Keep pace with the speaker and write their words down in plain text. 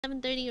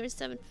7:30 or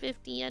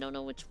 7:50. I don't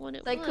know which one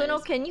it was.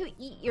 Sykkuno, can you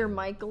eat your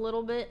mic a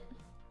little bit?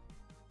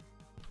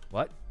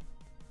 What?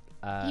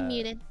 He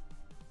muted.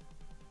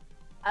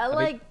 I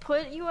like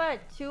put you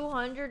at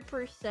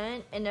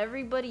 200% and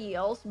everybody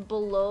else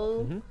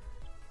below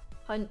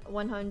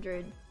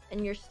 100,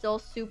 and you're still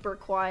super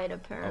quiet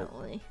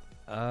apparently.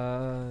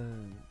 I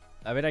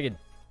mean I could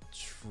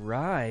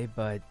try,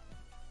 but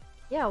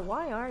yeah,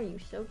 why are you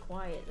so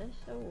quiet? That's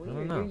so weird. I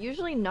don't know. You're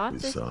usually not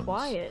this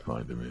quiet.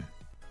 Fine to me.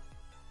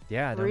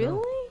 Yeah, I don't really?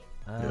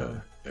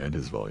 know. Yeah, and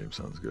his volume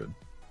sounds good.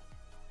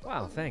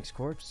 Wow, thanks,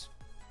 Corpse.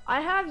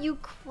 I have you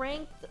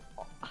cranked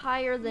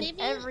higher than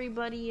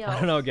everybody else. I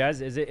don't know,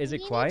 guys. Is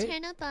it quiet?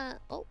 Turn up the...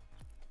 Oh,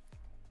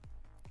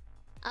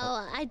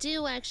 I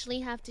do actually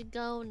have to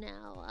go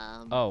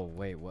now. Oh,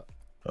 wait, what?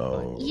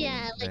 Oh.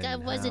 Yeah, like I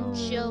wasn't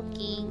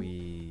joking.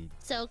 We...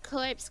 So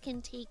Corpse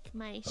can take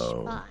my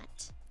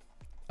spot.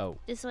 Oh.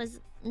 This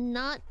was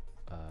not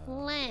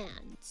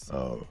planned.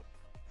 Oh.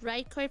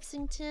 Right,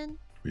 Corpsington?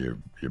 You're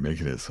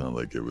making it sound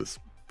like it was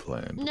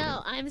planned.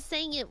 No, I'm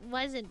saying it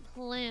wasn't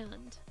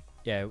planned.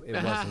 Yeah, it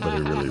wasn't. But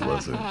it really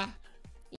wasn't.